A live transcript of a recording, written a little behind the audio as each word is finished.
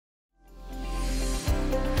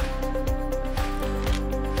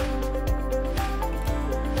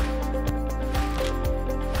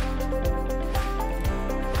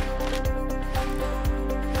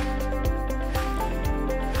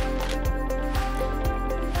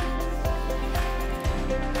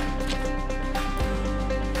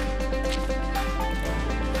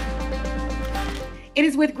It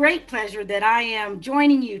is with great pleasure that I am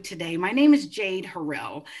joining you today. My name is Jade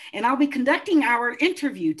Harrell, and I'll be conducting our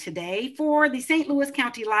interview today for the St. Louis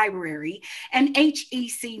County Library and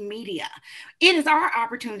HEC Media. It is our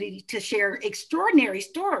opportunity to share extraordinary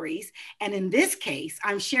stories, and in this case,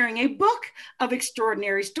 I'm sharing a book of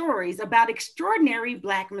extraordinary stories about extraordinary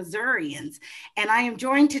Black Missourians. And I am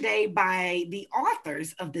joined today by the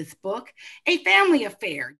authors of this book, A Family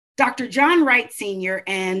Affair, Dr. John Wright Sr.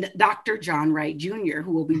 and Dr. John Wright Jr.,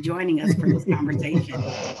 who will be joining us for this conversation.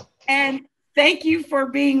 And thank you for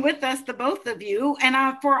being with us, the both of you. And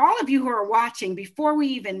for all of you who are watching, before we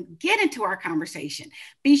even get into our conversation,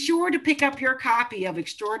 be sure to pick up your copy of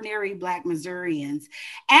Extraordinary Black Missourians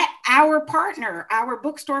at our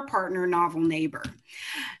bookstore partner, Novel Neighbor.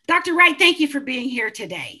 Dr. Wright, thank you for being here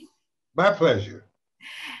today. My pleasure.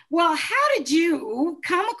 Well, how did you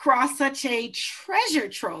come across such a treasure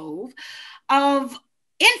trove of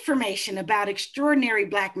information about extraordinary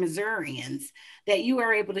Black Missourians that you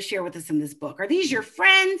are able to share with us in this book? Are these your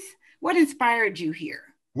friends? What inspired you here?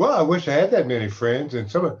 Well, I wish I had that many friends, and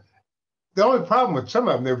the only problem with some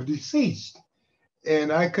of them, they were deceased,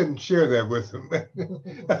 and I couldn't share that with them.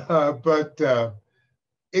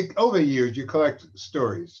 Over the years, you collect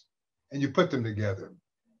stories and you put them together,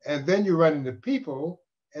 and then you run into people,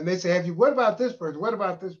 and they say, what about this person? What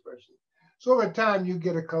about this person? So over time, you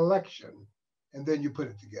get a collection, and then you put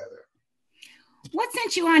it together. What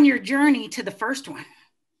sent you on your journey to the first one?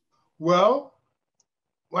 Well,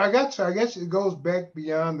 I guess it goes back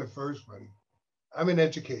beyond the first one. I'm in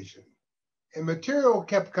education, and material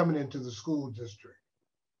kept coming into the school district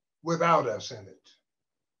without us in it.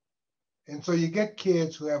 And so you get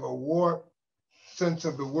kids who have a warped sense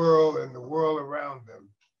of the world and the world around them.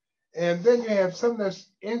 And then you have some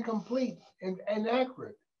that's incomplete and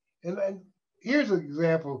inaccurate. And here's an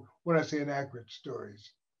example when I say inaccurate stories.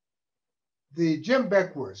 The Jim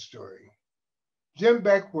Beckwourth story. Jim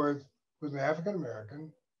Beckwourth was an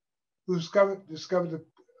African-American who discovered the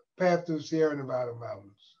path to the Sierra Nevada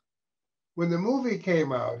mountains. When the movie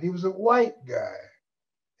came out, he was a white guy.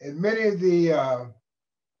 And many of the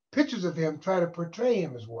pictures of him try to portray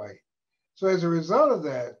him as white. So as a result of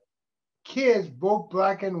that, kids, both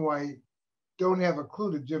Black and white, don't have a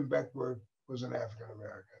clue that Jim Beckwourth was an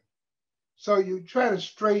African-American. So you try to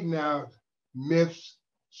straighten out myths,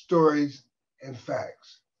 stories, and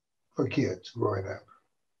facts for kids growing up.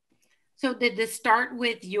 So did this start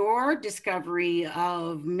with your discovery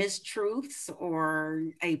of mistruths or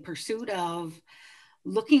a pursuit of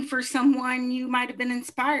looking for someone you might have been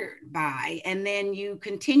inspired by, and then you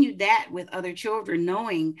continued that with other children,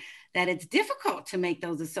 knowing that it's difficult to make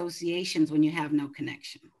those associations when you have no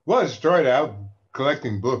connection? Well, it started out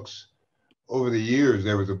collecting books. Over the years,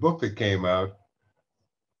 there was a book that came out,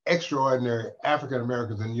 Extraordinary African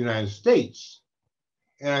Americans in the United States.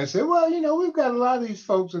 And I said, well, we've got a lot of these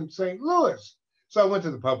folks in St. Louis. So I went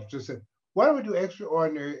to the publisher and said, why don't we do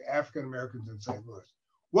Extraordinary African Americans in St. Louis?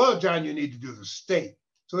 Well, John, you need to do the state.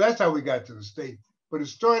 So that's how we got to the state. But it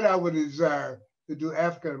started out with a desire to do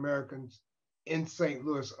African Americans in St.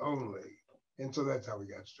 Louis only. And so that's how we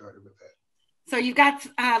got started with that. So you got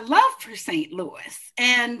love for St. Louis,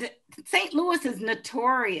 and St. Louis is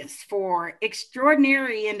notorious for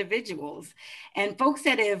extraordinary individuals and folks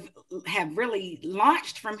that have really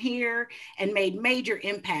launched from here and made major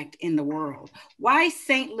impact in the world. Why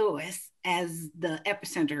St. Louis as the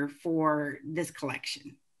epicenter for this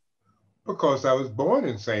collection? Because I was born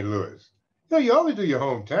in St. Louis. You always do your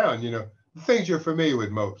hometown, the things you're familiar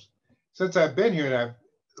with most. Since I've been here and I've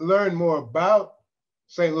learned more about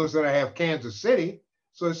St. Louis than I have Kansas City,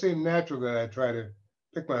 so it seemed natural that I try to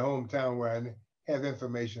pick my hometown where I have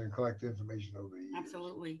information and collect information over the years.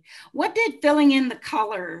 Absolutely. What did filling in the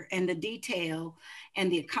color and the detail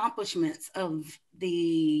and the accomplishments of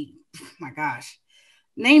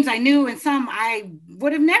names I knew and some I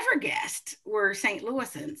would have never guessed were St.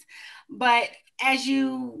 Louisans. But as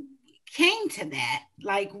you came to that,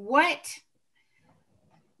 what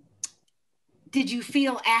did you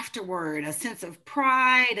feel afterward? A sense of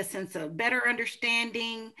pride, a sense of better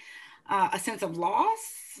understanding, a sense of loss?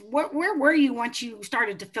 Where were you once you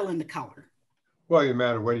started to fill in the color? Well, no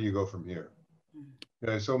matter where do you go from here?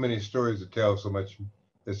 There's so many stories to tell, so much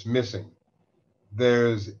that's missing.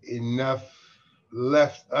 There's enough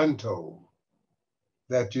left untold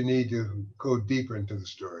that you need to go deeper into the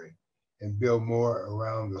story and build more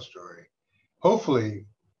around the story. Hopefully,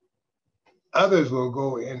 others will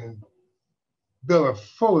go in and build a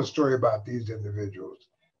fuller story about these individuals.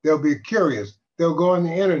 They'll be curious. They'll go on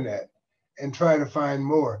the internet and try to find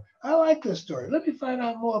more. I like this story. Let me find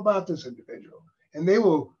out more about this individual. And they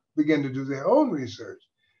will begin to do their own research.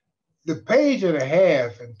 the page and a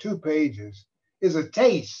half and 2 pages is a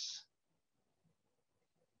taste.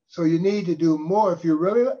 So you need to do more. If you're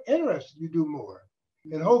really interested, you do more.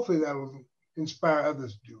 And hopefully that will inspire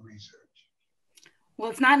others to do research. Well,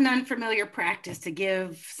 it's not an unfamiliar practice to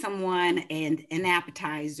give someone an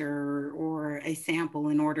appetizer or a sample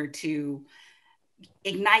in order to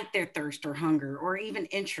ignite their thirst or hunger or even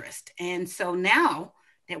interest. And so now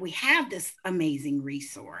that we have this amazing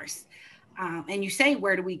resource, and you say,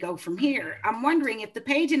 where do we go from here? I'm wondering if the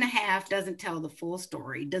page and a half doesn't tell the full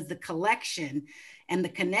story, does the collection and the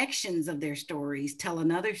connections of their stories tell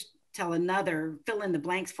another, fill in the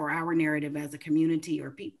blanks for our narrative as a community or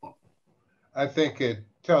people? I think it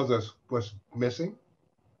tells us what's missing.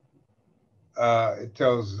 It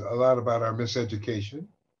tells a lot about our miseducation.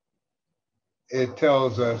 It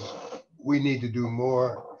tells us we need to do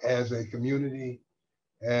more as a community,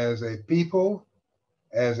 as a people,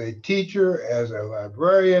 as a teacher, as a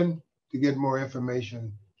librarian, to get more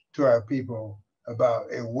information to our people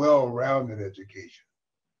about a well-rounded education.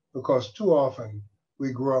 Because too often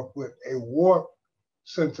we grow up with a warped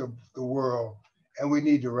sense of the world and we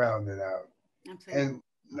need to round it out. Absolutely. And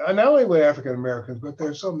not only with African Americans, but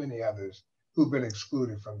there's so many others who've been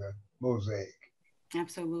excluded from the mosaic.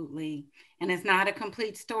 Absolutely. And it's not a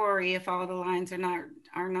complete story if all the lines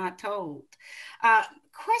are not told.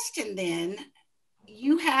 Question then,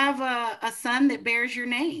 you have a son that bears your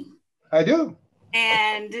name. I do.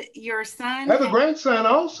 And your son I have a grandson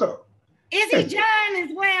also. Is he John as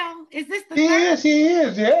well? Is this the He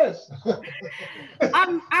is, yes.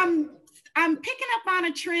 I'm picking up on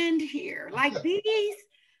a trend here. Like these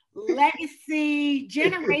legacy,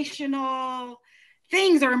 generational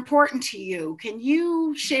things are important to you. Can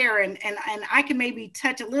you share, and I can maybe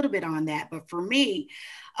touch a little bit on that, but for me,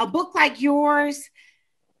 a book like yours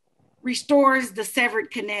restores the severed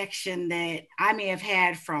connection that I may have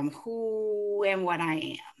had from who and what I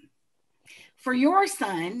am. For your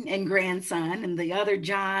son and grandson and the other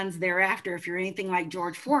Johns thereafter, if you're anything like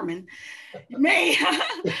George Foreman,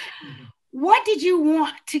 what did you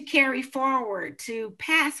want to carry forward, to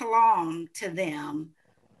pass along to them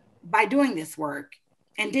by doing this work?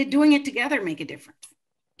 And did doing it together make a difference?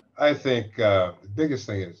 I think the biggest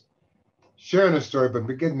thing is sharing a story, but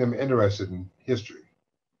getting them interested in history.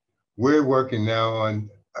 We're working now on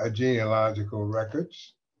our genealogical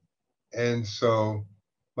records. And so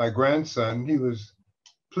my grandson, he was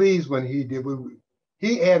pleased when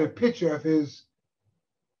he had a picture of his,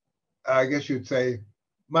 I guess you'd say,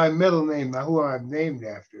 my middle name, who I'm named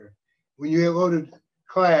after. When you go to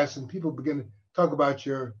class and people begin to talk about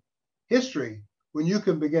your history, when you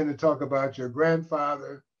can begin to talk about your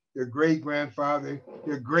grandfather, your great-grandfather,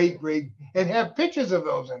 your great-great, and have pictures of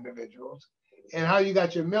those individuals and how you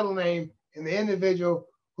got your middle name and the individual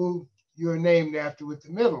who you're named after with the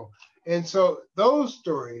middle. And so those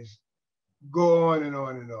stories go on and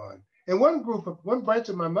on and on. And one branch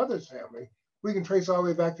of my mother's family, we can trace all the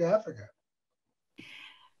way back to Africa.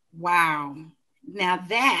 Wow. Now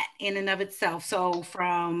that in and of itself, so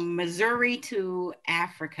from Missouri to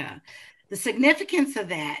Africa, the significance of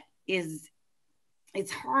that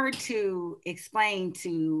it's hard to explain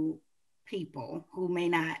to people who may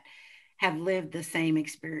not have lived the same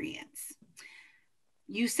experience.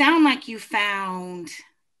 You sound like you found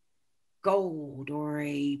gold or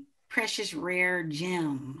a precious rare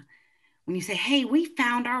gem when you say, hey, we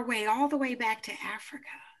found our way all the way back to Africa.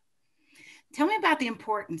 Tell me about the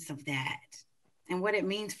importance of that and what it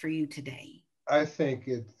means for you today. I think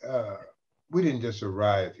we didn't just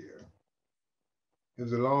arrive here. It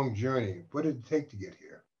was a long journey. What did it take to get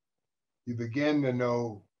here? You begin to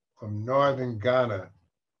know from northern Ghana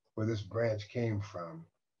where this branch came from,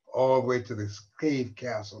 all the way to the cave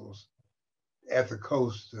castles at the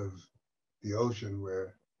coast of the ocean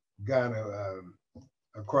where Ghana,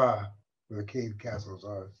 Accra, where the cave castles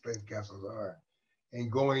are, slave castles are,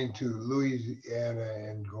 and going to Louisiana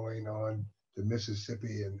and going on to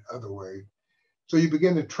Mississippi and other ways. So you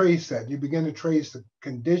begin to trace that. You begin to trace the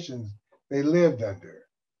conditions they lived under.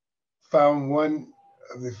 Found one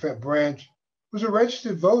of the branch was a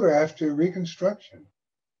registered voter after Reconstruction.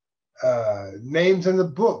 Names in the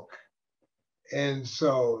book. And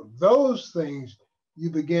so those things, you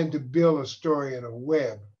begin to build a story in a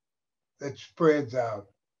web that spreads out.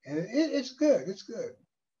 And it's good. It's good.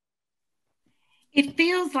 It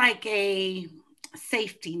feels like a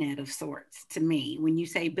safety net of sorts to me when you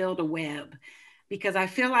say build a web, because I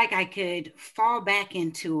feel like I could fall back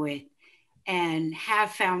into it and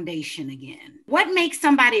have foundation again. What makes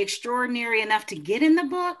somebody extraordinary enough to get in the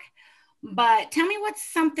book? But tell me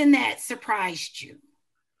what's something that surprised you.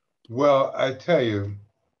 Well, I tell you,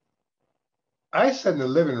 I sat in the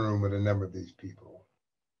living room with a number of these people.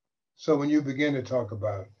 So when you begin to talk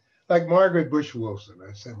about, like Margaret Bush Wilson,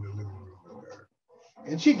 I sat in the living room with her,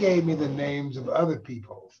 and she gave me the names of other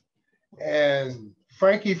people. And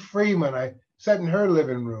Frankie Freeman, I sat in her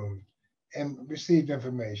living room and received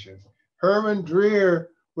information. Herman Dreer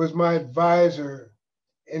was my advisor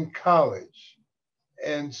in college.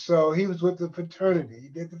 And so he was with the fraternity. He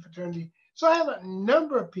did the fraternity. So I have a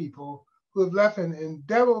number of people who have left an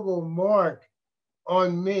indelible mark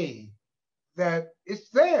on me that it's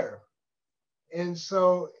there. And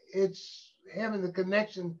so it's having the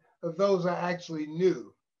connection of those I actually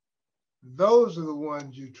knew. Those are the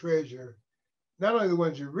ones you treasure, not only the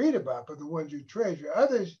ones you read about, but the ones you treasure.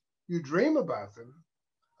 Others, you dream about them,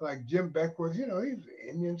 like Jim Beckwourth, he was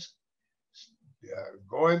Indian,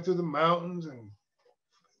 going through the mountains and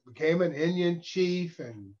became an Indian chief,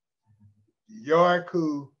 and York,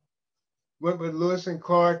 who went with Lewis and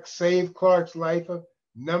Clark, saved Clark's life a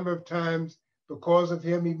number of times. Because of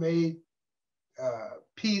him, he made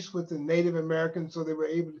peace with the Native Americans, so they were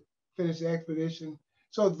able to finish the expedition.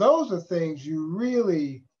 So those are things you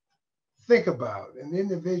really think about, and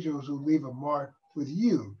individuals who leave a mark with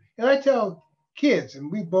you. And I tell kids,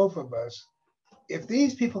 and we both of us, if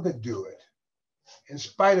these people could do it, in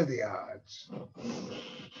spite of the odds,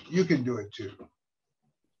 you can do it too.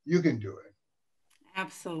 You can do it.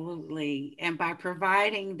 Absolutely. And by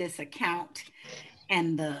providing this account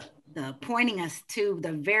and the pointing us to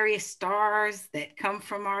the various stars that come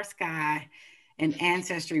from our sky and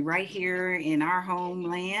ancestry right here in our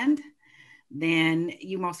homeland, then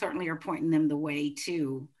you most certainly are pointing them the way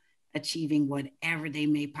to achieving whatever they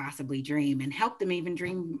may possibly dream and help them even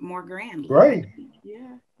dream more grandly. Right.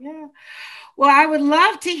 Yeah, yeah. Well, I would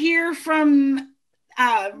love to hear from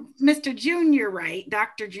Mr. Junior Wright,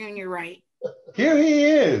 Dr. Junior Wright. Here he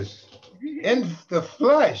is in the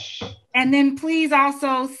flesh. And then please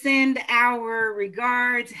also send our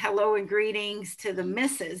regards, hello, and greetings to the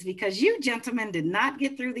missus, because you gentlemen did not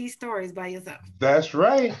get through these stories by yourself. That's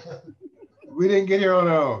right. We didn't get here on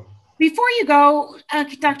our own. Before you go,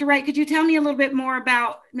 Dr. Wright, could you tell me a little bit more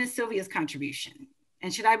about Miss Sylvia's contribution?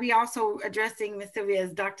 And should I be also addressing Miss Sylvia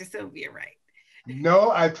as Dr. Sylvia Wright?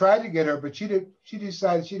 No, I tried to get her, but she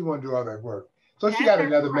decided she didn't want to do all that work. So she got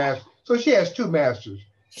another master. So she has two masters.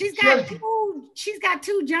 She's got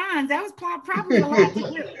two Johns. That was probably a lot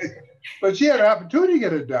to do. But she had an opportunity to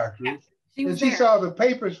get a doctorate. Yeah, she saw the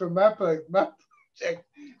papers from my project.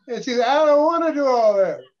 And she said, I don't want to do all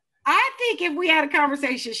that. I think if we had a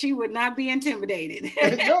conversation, she would not be intimidated.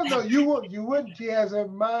 No, you wouldn't. She has a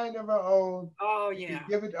mind of her own. Oh, yeah. She'll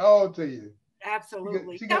give it all to you.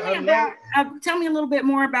 Absolutely. Tell me a little bit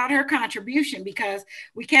more about her contribution, because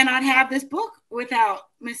we cannot have this book without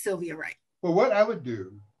Miss Sylvia Wright. Well, what I would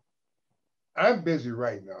do, I'm busy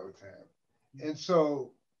writing all the time. And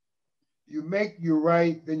so you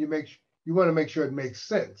write, then you want to make sure it makes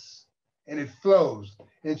sense and it flows.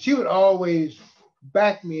 And she would always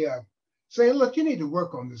back me up, saying, look, you need to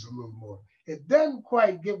work on this a little more. It doesn't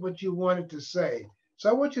quite get what you wanted to say. So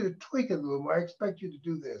I want you to tweak it a little more. I expect you to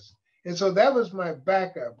do this. And so that was my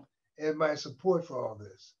backup and my support for all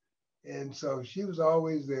this. And so she was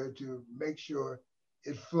always there to make sure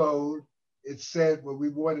it flowed. It said what we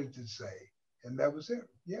wanted to say. And that was it.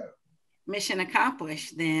 Yeah. Mission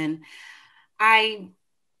accomplished. Then I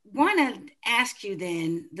want to ask you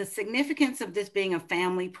then the significance of this being a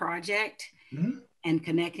family project, mm-hmm. and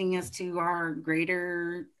connecting us to our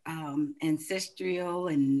greater ancestral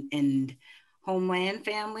and homeland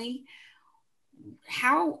family.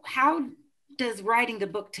 How does writing the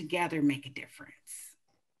book together make a difference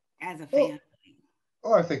as a family?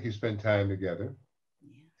 Oh, I think you spend time together,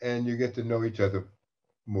 yeah. And you get to know each other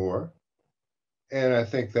more. And I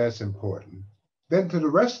think that's important. Then to the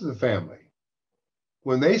rest of the family,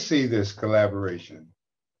 when they see this collaboration,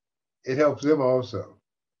 it helps them also.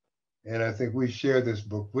 And I think we share this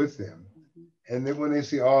book with them. Mm-hmm. And then when they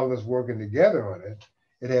see all of us working together on it,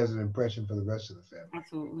 it has an impression for the rest of the family.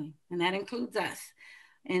 Absolutely. And that includes us.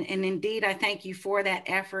 And indeed, I thank you for that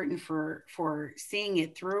effort and for seeing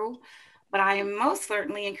it through. But I am most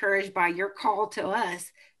certainly encouraged by your call to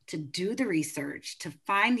us to do the research, to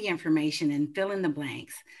find the information and fill in the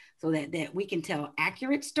blanks so that we can tell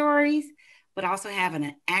accurate stories, but also have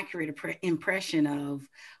an accurate impression of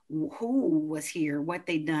who was here, what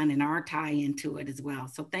they've done, and our tie into it as well.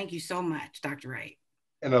 So thank you so much, Dr. Wright.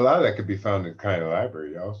 And a lot of that could be found in Kind of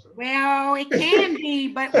Library also. Well, it can be,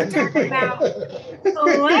 but we're talking about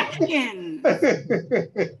collections.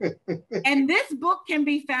 And this book can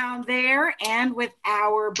be found there and with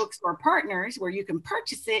our bookstore partners, where you can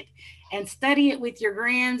purchase it and study it with your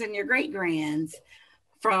grands and your great-grands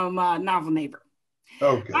from Novel Neighbor.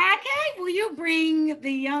 Okay. Okay, will you bring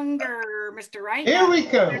the younger Mr. Wright? Here Not we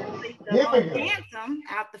come. necessarily the Here we most go. handsome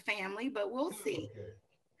out the family, but we'll see.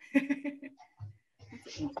 Okay.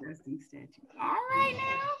 That's an interesting statue. All right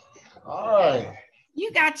now. All right.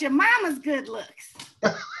 You got your mama's good looks.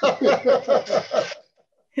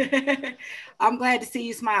 I'm glad to see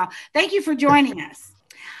you smile. Thank you for joining us.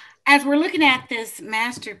 As we're looking at this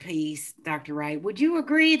masterpiece, Dr. Wright, would you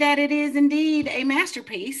agree that it is indeed a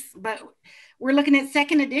masterpiece? But we're looking at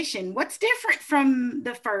second edition. What's different from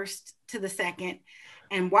the first to the second,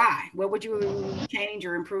 and why? What would you change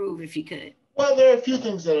or improve if you could? Well, there are a few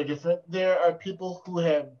things that are different. There are people who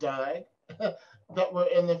have died that were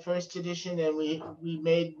in the first edition, and we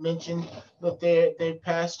made mention that they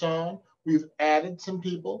passed on. We've added some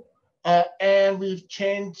people, and we've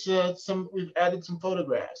changed some. We've added some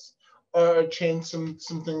photographs or changed some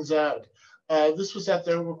things out. This was at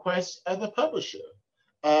the request of the publisher.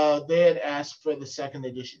 They had asked for the second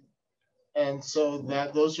edition, and so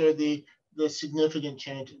that those are the significant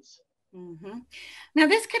changes. Mm-hmm. Now,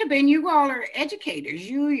 this could have been, you all are educators.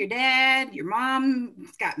 You, your dad, your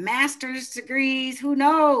mom's got master's degrees. Who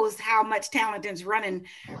knows how much talent is running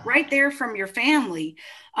right there from your family.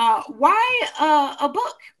 Why a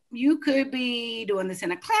book? You could be doing this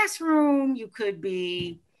in a classroom. You could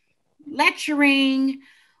be lecturing.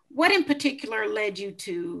 What in particular led you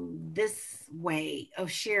to this way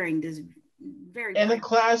of sharing this very... In a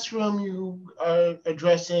classroom, you are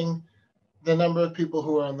addressing the number of people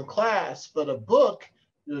who are in the class, but a book,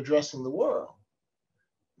 you're addressing the world.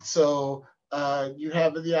 So you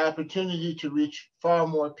have the opportunity to reach far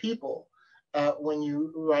more people when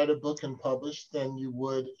you write a book and publish than you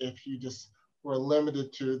would if you just were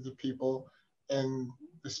limited to the people in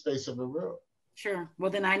the space of a room. Sure.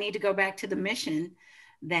 Well, then I need to go back to the mission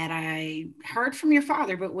that I heard from your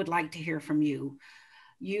father, but would like to hear from you.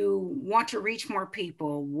 You want to reach more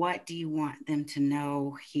people. What do you want them to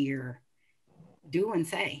know, hear, do, and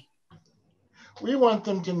say? We want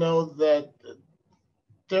them to know that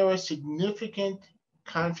there are significant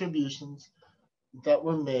contributions that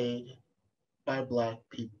were made by Black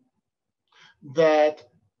people. That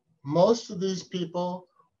most of these people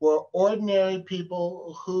were ordinary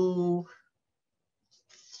people who,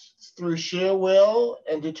 through sheer will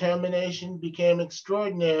and determination, became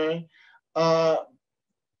extraordinary by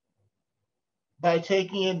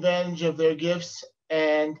taking advantage of their gifts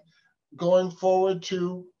and going forward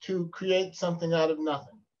to create something out of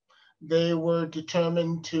nothing. They were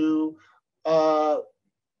determined to build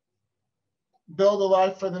a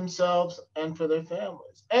life for themselves and for their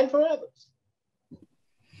families and for others.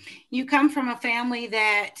 You come from a family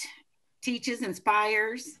that teaches,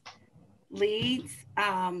 inspires, leads.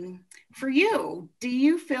 For you, do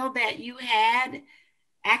you feel that you had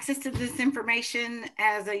access to this information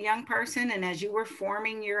as a young person and as you were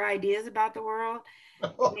forming your ideas about the world?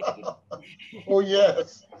 Oh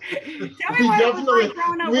yes. Tell me what it was like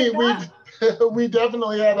growing up we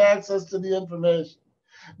definitely had access to the information.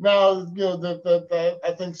 Now, you know, the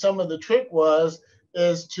I think some of the trick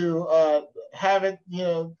is to have it, you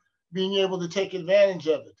know, being able to take advantage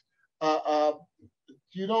of it.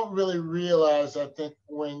 You don't really realize, I think,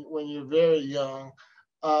 when you're very young,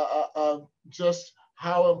 just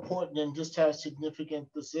how important and just how significant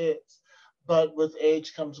this is. But with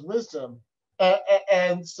age comes wisdom.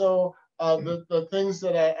 And so the things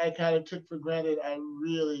that I kind of took for granted, I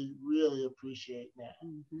really, really appreciate now.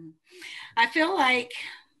 Mm-hmm. I feel like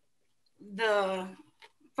the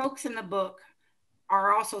folks in the book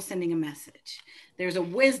are also sending a message. There's a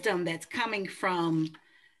wisdom that's coming from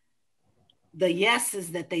the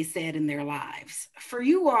yeses that they said in their lives. For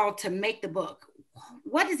you all to make the book,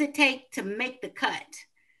 what does it take to make the cut?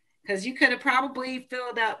 Because you could have probably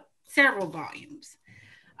filled up several volumes.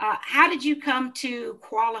 How did you come to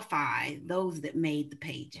qualify those that made the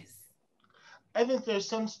pages? I think there's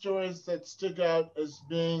some stories that stick out as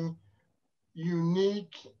being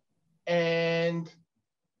unique and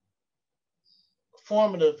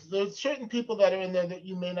formative. There's certain people that are in there that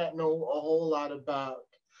you may not know a whole lot about,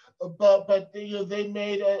 but you know, they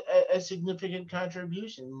made a significant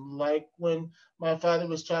contribution. Like when my father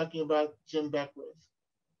was talking about Jim Beckwourth,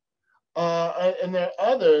 and there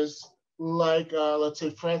are others like let's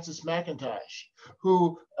say Francis McIntosh,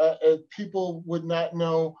 who people would not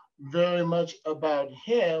know very much about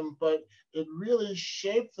him, but it really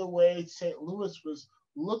shaped the way St. Louis was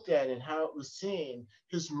looked at and how it was seen.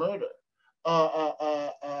 His murder.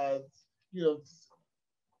 You know,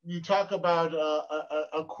 you talk about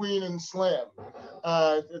a Queen and Slim,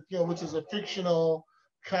 you know, which is a fictional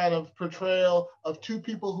kind of portrayal of two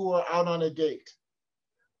people who are out on a date.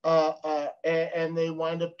 and they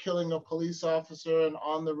wind up killing a police officer and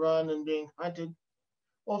on the run and being hunted.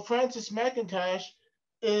 Well, Francis McIntosh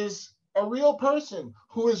is a real person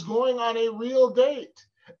who is going on a real date.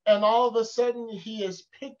 And all of a sudden, he is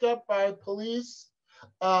picked up by police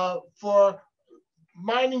for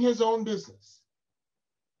minding his own business.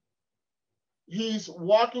 He's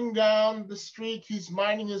walking down the street, he's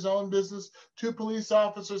minding his own business. Two police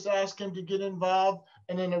officers ask him to get involved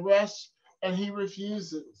in an arrest, and he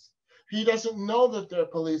refuses. He doesn't know that they're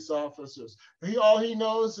police officers. All he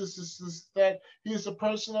knows is that he is a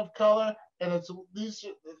person of color, and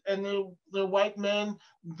they're white men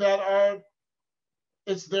that are,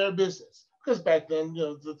 it's their business. Because back then,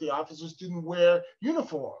 the officers didn't wear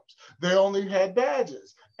uniforms; they only had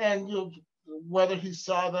badges, and whether he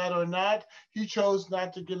saw that or not, he chose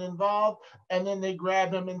not to get involved. And then they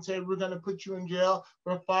grab him and say, "We're going to put you in jail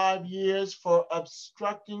for 5 years for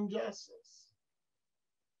obstructing justice."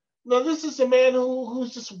 Now, this is a man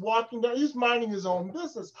who's just walking down, he's minding his own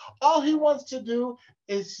business. All he wants to do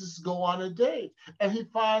is just go on a date. And he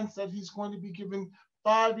finds that he's going to be given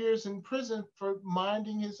 5 years in prison for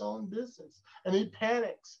minding his own business. And he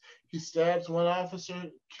panics. He stabs one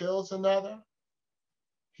officer, kills another.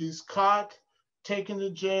 He's caught, taken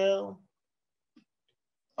to jail.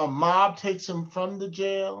 A mob takes him from the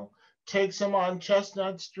jail, takes him on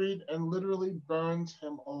Chestnut Street, and literally burns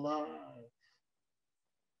him alive.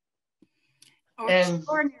 And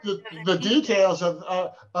the details of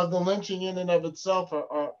the lynching in and of itself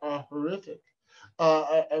are horrific.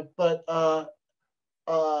 But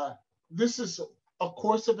this is a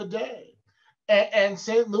course of a day. And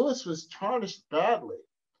St. Louis was tarnished badly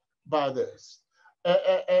by this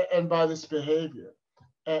and by this behavior.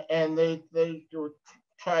 And they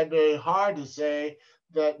tried very hard to say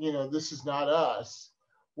that, this is not us,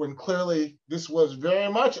 when clearly this was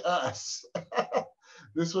very much us.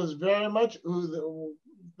 This was very much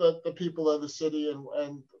the people of the city,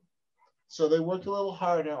 and so they worked a little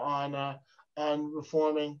harder on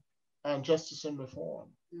reforming, on justice and reform.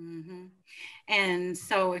 Mm-hmm. And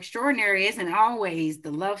so extraordinary isn't always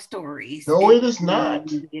the love stories. No, it is not.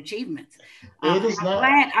 The achievements. It is not.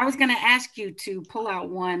 Glad I was going to ask you to pull out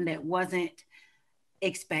one that wasn't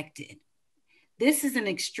expected. This is an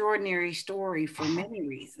extraordinary story for many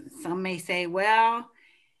reasons. Some may say, well,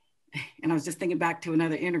 and I was just thinking back to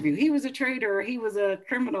another interview, he was a traitor, he was a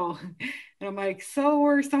criminal. And I'm like, so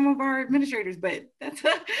were some of our administrators, but that's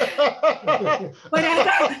but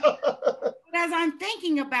as I'm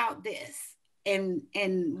thinking about this, and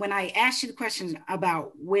when I asked you the questions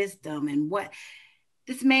about wisdom and what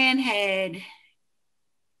this man had,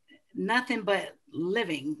 nothing but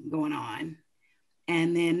living going on.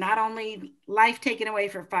 And then not only life taken away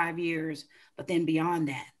for 5 years, but then beyond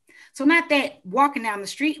that. So not that walking down the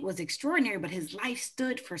street was extraordinary, but his life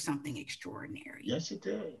stood for something extraordinary. Yes, it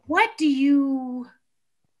did. What do you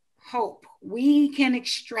hope we can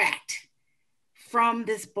extract from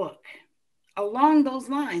this book along those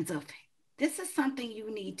lines of, this is something you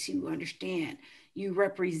need to understand. You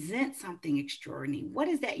represent something extraordinary. What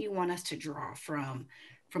is that you want us to draw from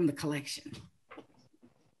the collection?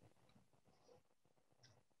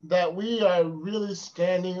 That we are really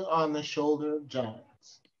standing on the shoulder of giants.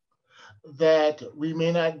 That we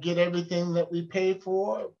may not get everything that we pay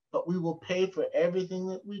for, but we will pay for everything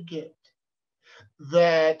that we get.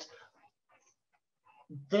 That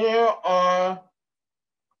there are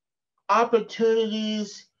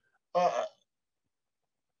opportunities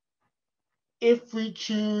if we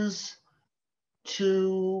choose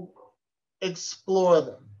to explore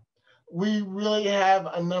them. We really have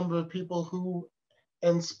a number of people who,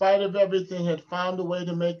 in spite of everything, had found a way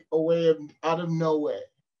to make a way out of no way.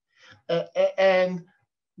 And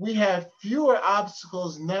we have fewer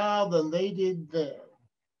obstacles now than they did then.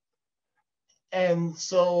 And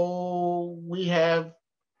so we have,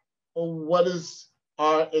 what is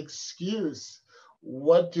our excuse?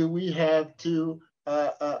 What do we have to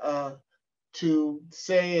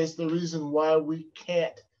say is the reason why we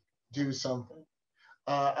can't do something?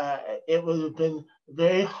 It would have been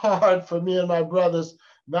very hard for me and my brothers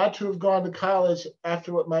not to have gone to college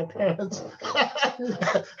after what my parents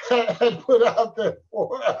had put out there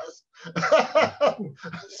for us.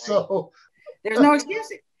 So there's no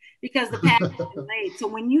excuses because the path has been laid. So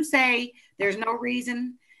when you say there's no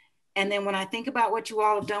reason, and then when I think about what you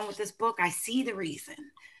all have done with this book, I see the reason.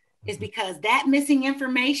 Is because that missing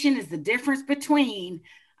information is the difference between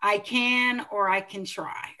I can or I can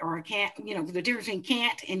try, or I can't, the difference between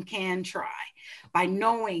can't and can try. By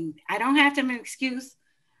knowing I don't have to have an excuse.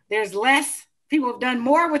 There's less, people have done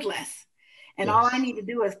more with less. And yes. All I need to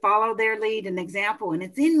do is follow their lead and example, and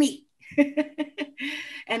it's in me.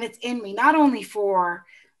 And it's in me, not only for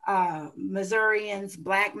Missourians,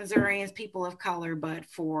 Black Missourians, people of color, but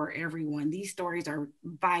for everyone. These stories are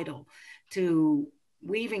vital to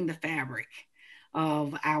weaving the fabric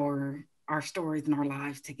of our stories and our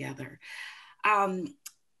lives together.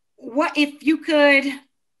 What if you could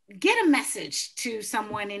get a message to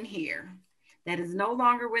someone in here that is no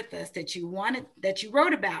longer with us, that you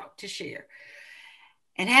wrote about to share,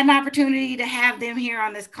 and had an opportunity to have them here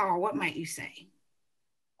on this call, what might you say?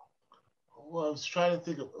 Well, I was trying to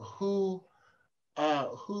think of who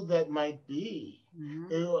that might be.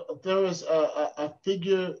 Mm-hmm. There was a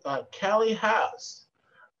figure, Callie House,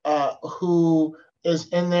 who is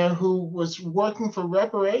in there, who was working for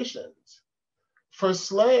reparations for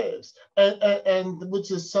slaves, and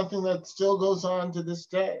which is something that still goes on to this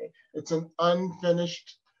day. It's an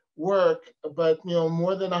unfinished work, but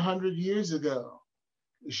more than 100 years ago,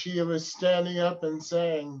 she was standing up and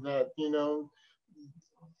saying that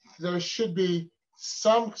there should be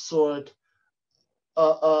some sort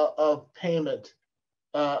of payment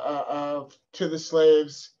to the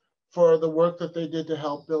slaves for the work that they did to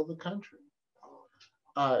help build the country.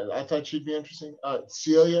 I thought she'd be interesting.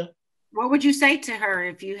 Celia. What would you say to her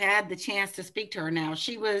if you had the chance to speak to her now?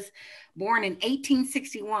 She was born in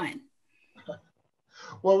 1861.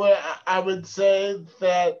 Well, I would say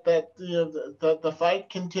that the fight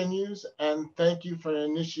continues, and thank you for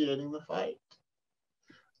initiating the fight.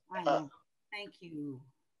 Thank you.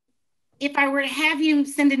 If I were to have you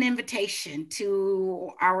send an invitation to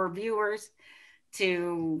our viewers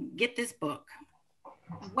to get this book,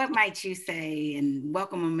 what might you say and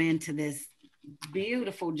welcome them into this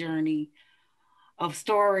beautiful journey of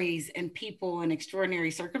stories and people and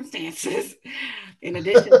extraordinary circumstances? In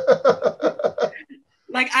addition,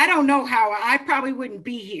 like, I don't know how I probably wouldn't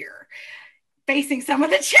be here facing some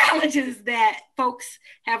of the challenges that folks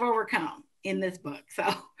have overcome in this book.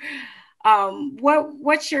 So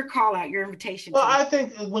what's your call out, your invitation? Well, I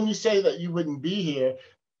think when you say that you wouldn't be here,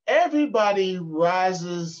 everybody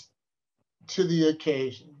rises to the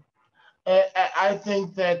occasion. I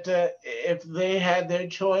think that if they had their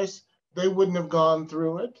choice, they wouldn't have gone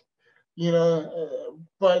through it,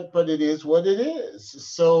 but it is what it is.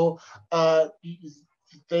 So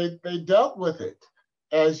they dealt with it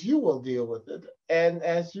as you will deal with it, and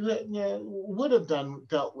as you would have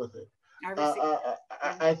dealt with it.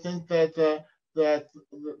 I think that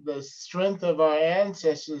the strength of our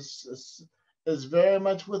ancestors is very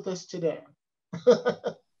much with us today.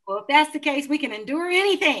 Well, if that's the case, we can endure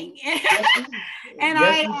anything.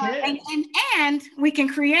 And we can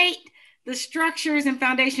create the structures and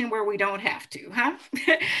foundation where we don't have to, huh?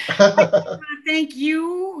 I thank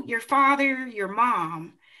you, your father, your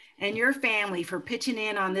mom, and your family for pitching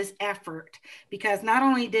in on this effort, because not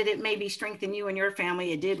only did it maybe strengthen you and your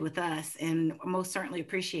family, it did with us, and most certainly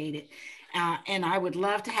appreciate it. And I would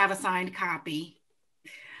love to have a signed copy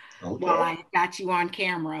while I got you on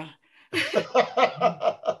camera.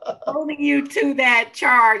 Holding you to that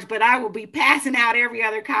charge, but I will be passing out every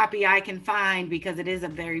other copy I can find, because it is a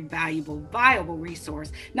very viable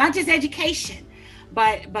resource, not just education,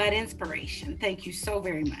 but inspiration. Thank you so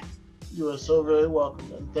very much. You are so very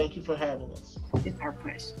welcome, and thank you for having us. It's our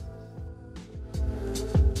pleasure.